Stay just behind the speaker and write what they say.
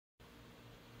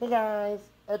Hey guys,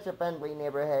 it's your friendly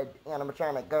neighborhood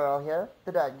animatronic girl here,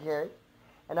 the Dog Kid,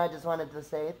 and I just wanted to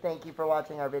say thank you for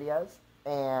watching our videos,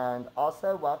 and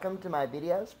also welcome to my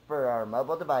videos for our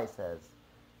mobile devices.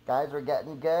 Guys, we're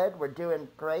getting good, we're doing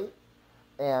great,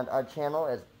 and our channel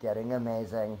is getting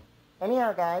amazing.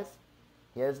 Anyhow guys,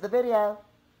 here's the video.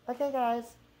 Okay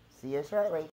guys, see you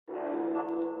shortly.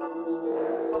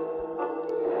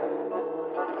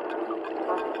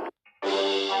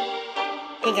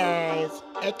 Hey guys,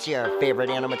 it's your favorite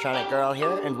animatronic girl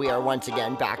here, and we are once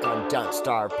again back on Don't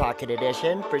Starve Pocket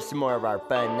Edition for some more of our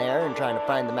fun there and trying to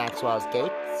find the Maxwell's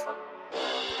gates.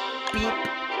 Beep.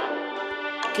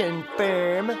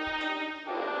 Confirm.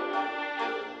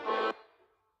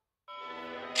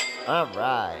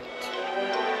 Alright.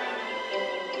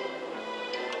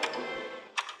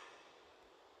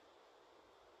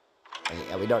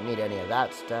 Yeah, we don't need any of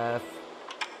that stuff.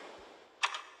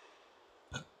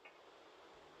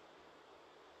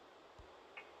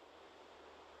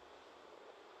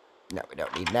 No, we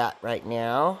don't need that right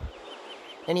now.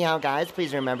 Anyhow, guys,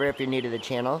 please remember, if you're new to the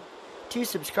channel, to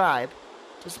subscribe,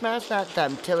 to smash that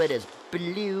thumb till it is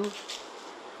blue,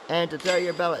 and to throw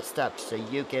your bell at steps so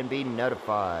you can be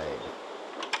notified.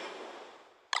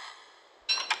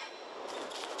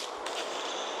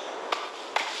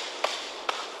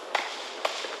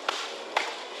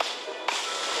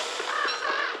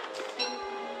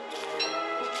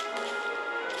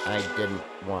 I didn't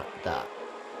want that.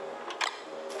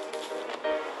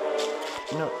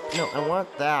 No, I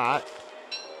want that.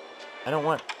 I don't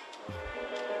want...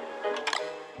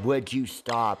 Would you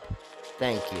stop?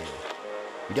 Thank you.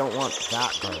 You don't want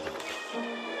that garbage.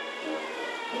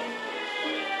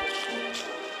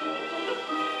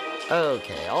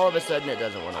 Okay, all of a sudden it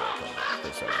doesn't want to work on that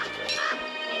for some reason.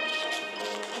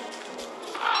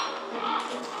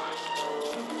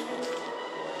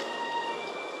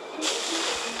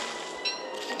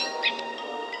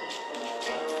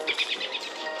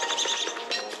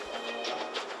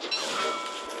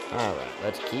 Alright,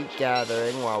 let's keep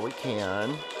gathering while we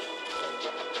can.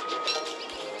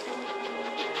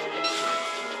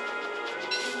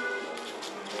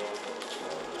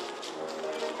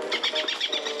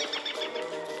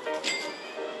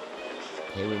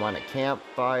 Okay, we want a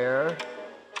campfire.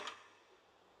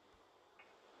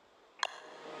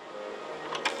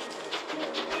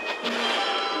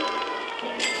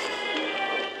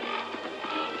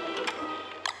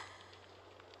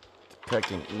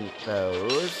 Cook and eat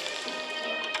those.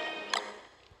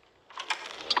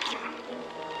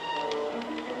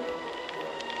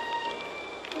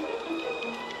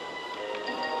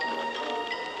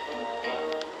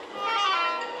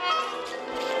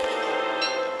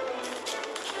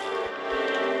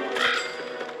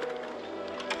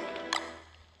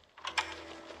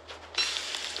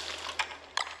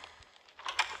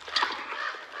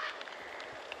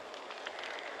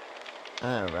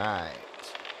 Alright.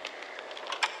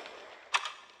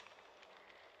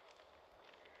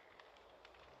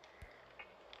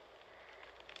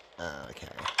 Okay.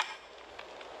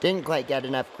 Didn't quite get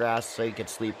enough grass so you could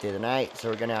sleep through the night, so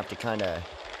we're gonna have to kind of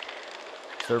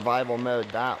survival mode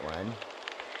that one.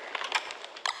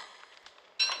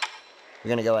 We're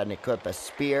gonna go ahead and equip a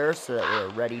spear so that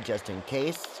we're ready just in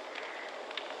case.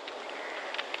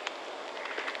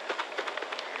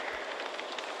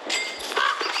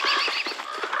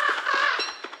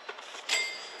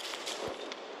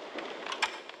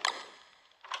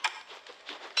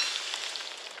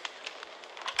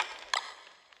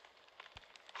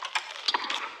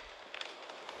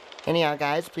 Anyhow,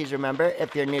 guys, please remember,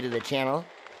 if you're new to the channel,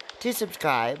 to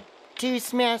subscribe, to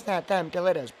smash that thumb till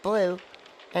it is blue,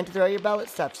 and to throw your bell at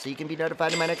stuff so you can be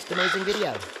notified of my next amazing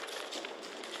video.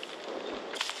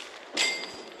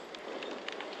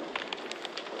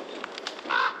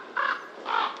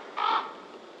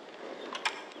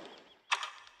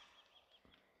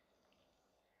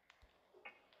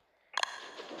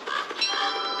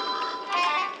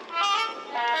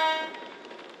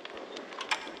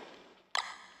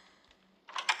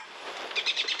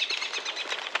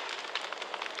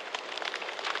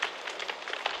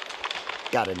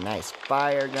 Got a nice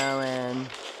fire going.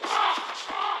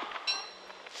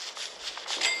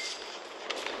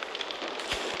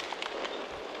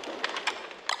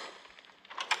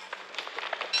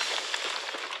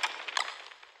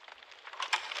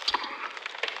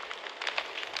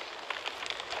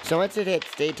 So once it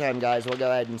hits daytime, guys, we'll go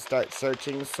ahead and start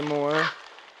searching some more.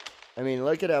 I mean,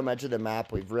 look at how much of the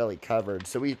map we've really covered.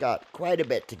 So we've got quite a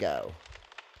bit to go.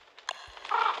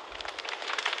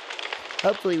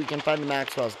 Hopefully we can find the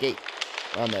Maxwell's gate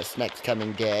on this next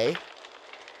coming day.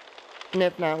 And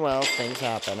if not, well, things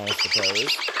happen, I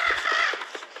suppose.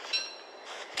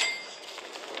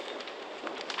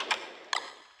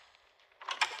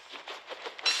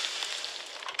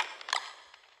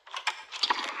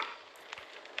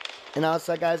 And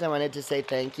also, guys, I wanted to say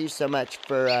thank you so much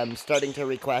for starting to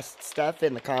request stuff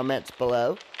in the comments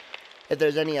below. If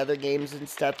there's any other games and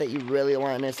stuff that you really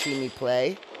want to see me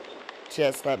play,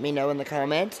 just let me know in the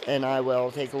comments, and I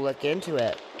will take a look into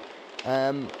it.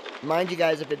 Mind you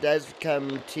guys, if it does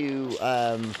come to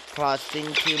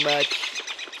costing too much,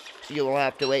 you will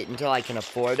have to wait until I can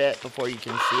afford it before you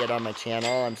can see it on my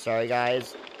channel. I'm sorry,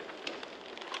 guys.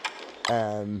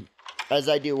 As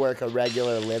I do work a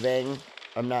regular living,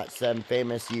 I'm not some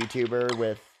famous YouTuber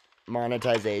with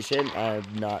monetization. I'm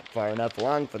not far enough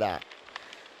along for that.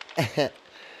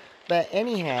 But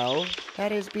anyhow,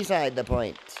 that is beside the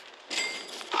point.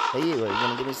 Hey, are you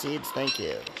gonna give me seeds? Thank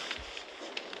you.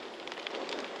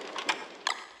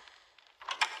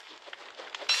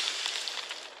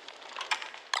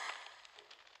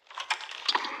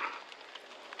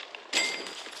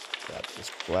 Grab these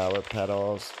flower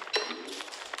petals.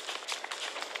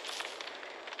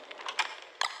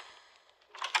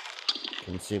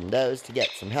 Consume those to get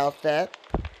some health up.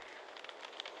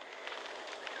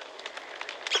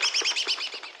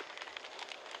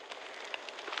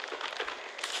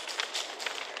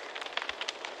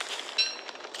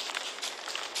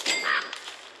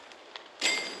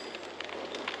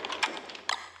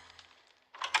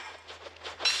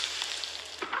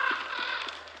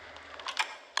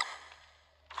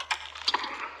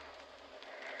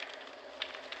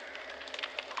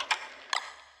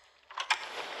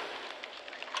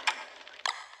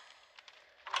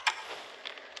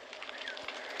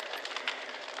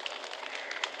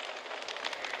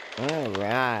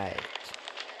 Alright.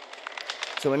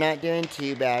 So we're not doing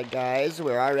too bad, guys.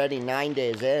 We're already 9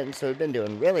 days in, so we've been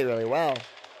doing really, really well.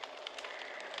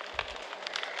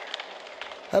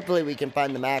 Hopefully we can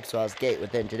find the Maxwell's Gate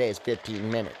within today's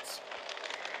 15 minutes.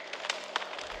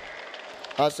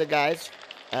 Also, guys,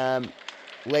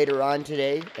 later on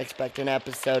today, expect an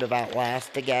episode of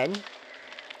Outlast again.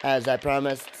 As I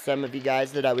promised some of you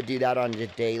guys that I would do that on the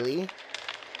daily.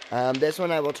 This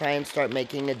one I will try and start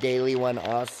making a daily one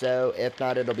also. If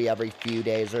not, it'll be every few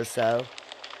days or so.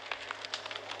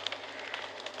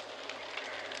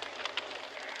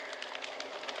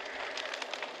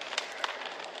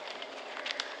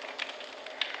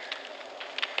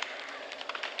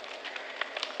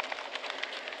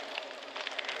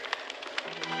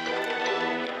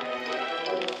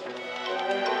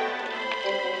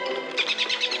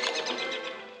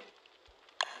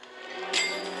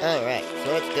 Alright,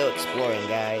 so let's go exploring,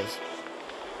 guys.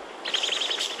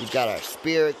 We've got our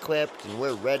spear equipped, and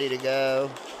we're ready to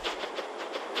go.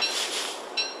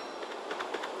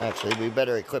 Actually, we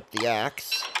better equip the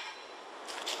axe.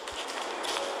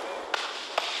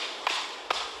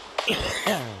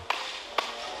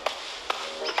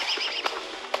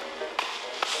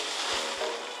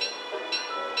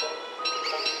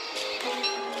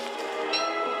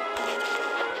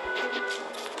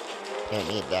 Can't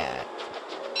need that.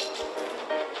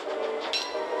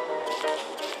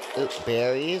 Ooh,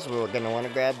 berries. We're going to want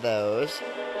to grab those.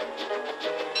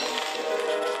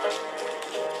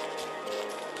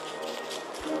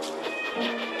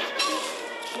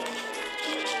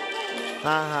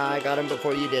 Haha, I got him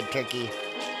before you did, Turkey.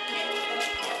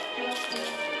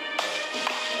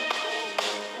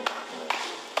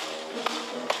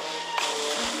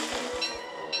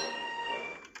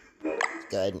 Let's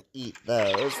go ahead and eat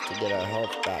those to get our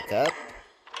health back up.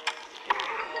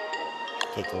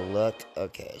 Take a look.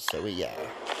 Okay, so we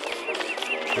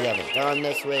haven't gone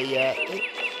this way yet. I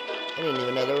didn't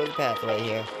even know there was a pathway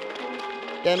here.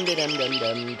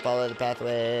 Dum-de-dum-dum-dum. Follow the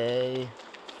pathway.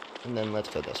 And then let's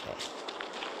go this way.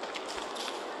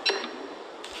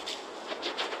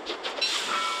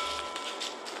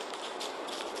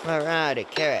 Alright, a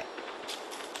carrot.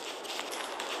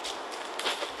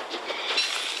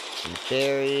 Some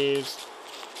berries.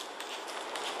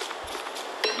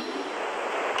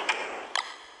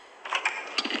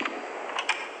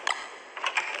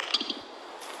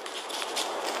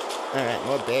 Alright,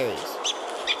 more berries.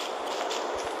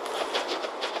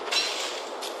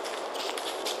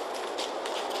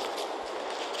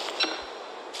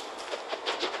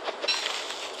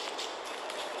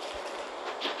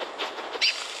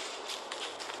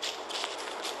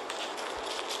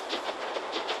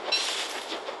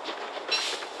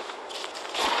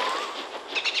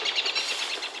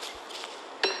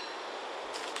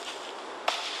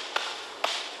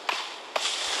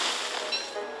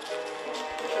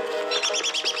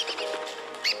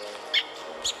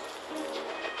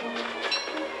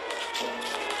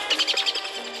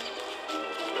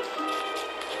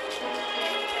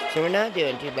 So we're not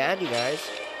doing too bad, you guys.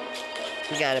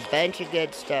 We got a bunch of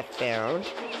good stuff found.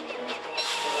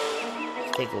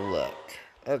 Let's take a look.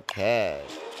 Okay.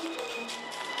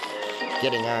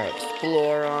 Getting our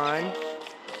explore on.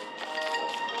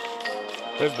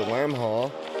 There's the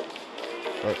wormhole.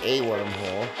 Or a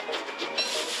wormhole.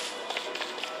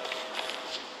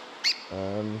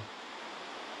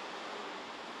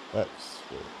 Let's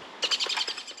see.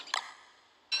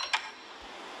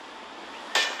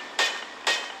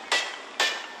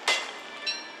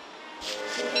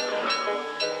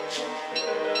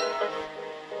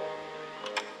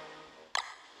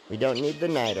 We don't need the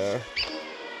niter.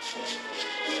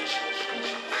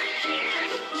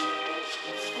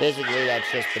 Basically, that's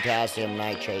just potassium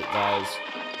nitrate, guys.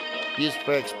 Used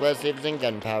for explosives and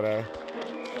gunpowder.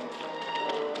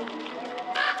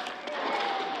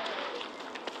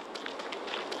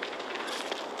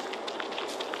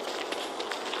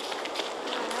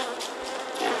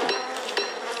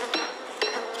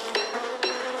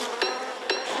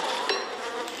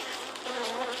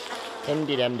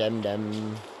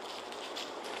 Dum-de-dum-dum-dum.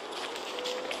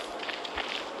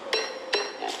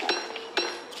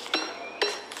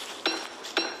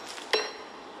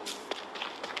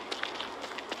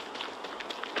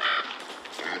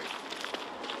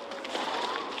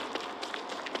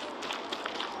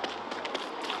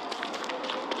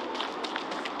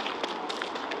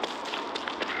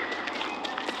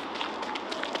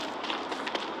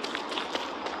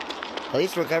 At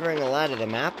least we're covering a lot of the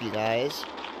map, you guys.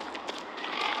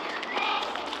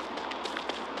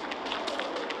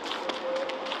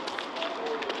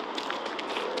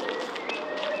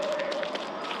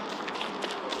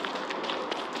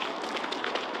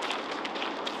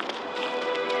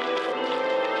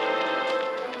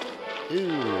 Ooh,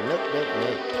 nope, nope,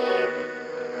 nope.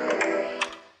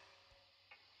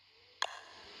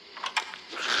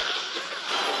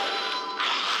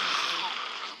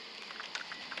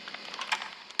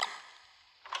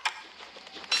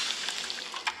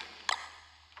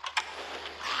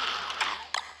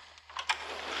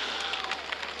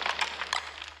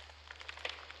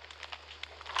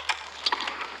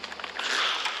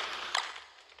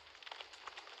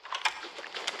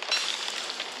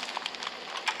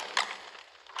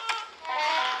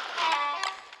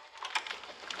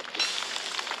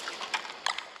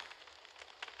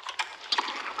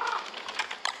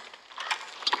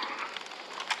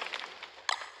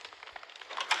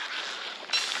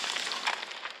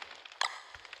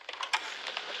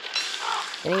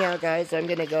 Anyhow, guys, I'm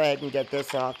going to go ahead and get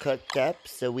this all cooked up,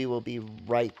 so we will be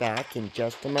right back in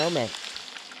just a moment.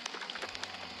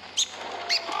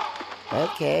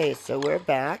 Okay, so we're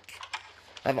back.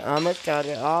 I've almost got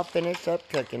it all finished up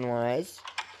cooking-wise.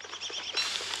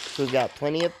 So we've got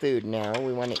plenty of food now.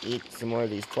 We want to eat some more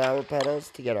of these flower petals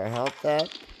to get our health up.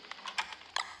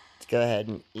 Let's go ahead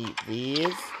and eat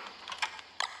these.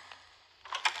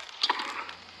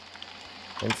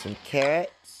 And some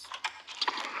carrots.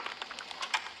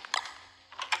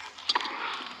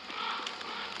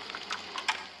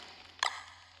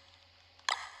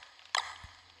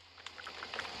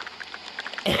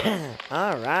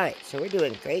 Alright, so we're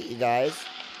doing great, you guys.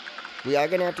 We are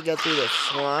going to have to go through this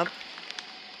swamp.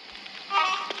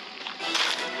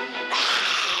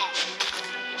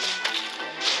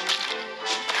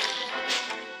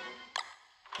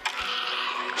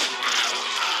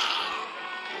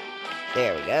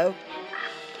 There we go.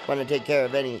 Want to take care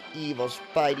of any evil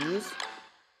spideys.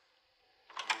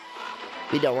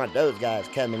 We don't want those guys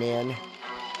coming in.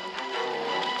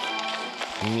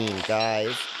 Mean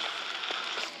guys.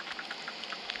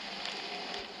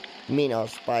 Mean old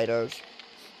spiders.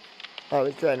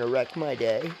 Always trying to wreck my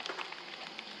day.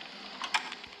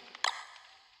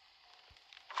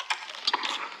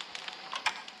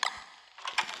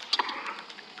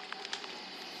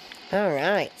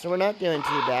 Alright, so we're not doing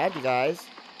too bad, you guys.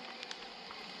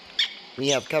 We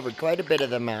have covered quite a bit of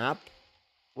the map.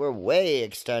 We're way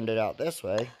extended out this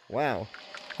way. Wow.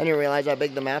 I didn't realize how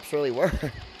big the maps really were.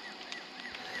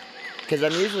 Because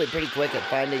I'm usually pretty quick at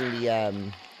finding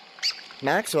the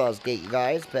Maxwell's Gate, you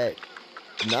guys, but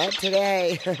not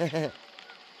today.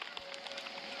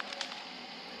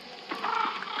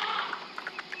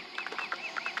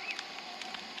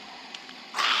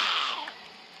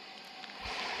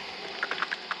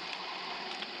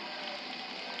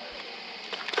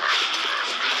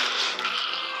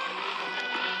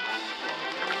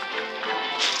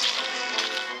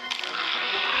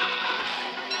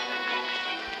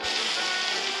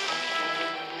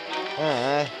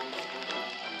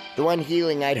 The one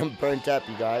healing item burnt up,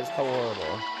 you guys. How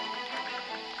horrible.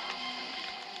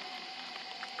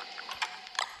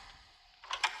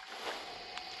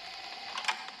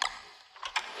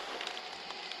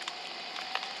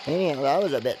 Anyhow, that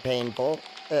was a bit painful.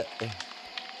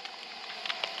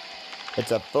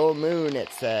 It's a full moon,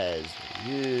 it says.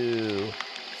 Ooh,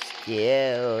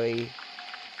 scary.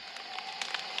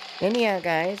 Anyhow,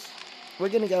 guys, we're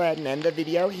going to go ahead and end the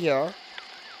video here.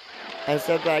 I'm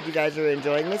so glad you guys are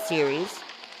enjoying the series.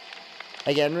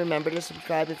 Again, remember to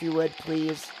subscribe if you would,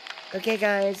 please. Okay,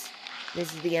 guys,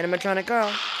 this is the animatronic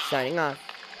girl, signing off.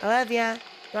 I love ya.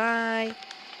 Bye.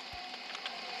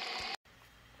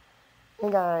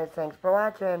 Hey guys, thanks for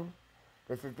watching.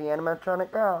 This is the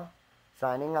animatronic girl,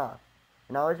 signing off.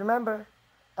 And always remember,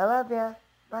 I love ya.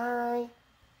 Bye.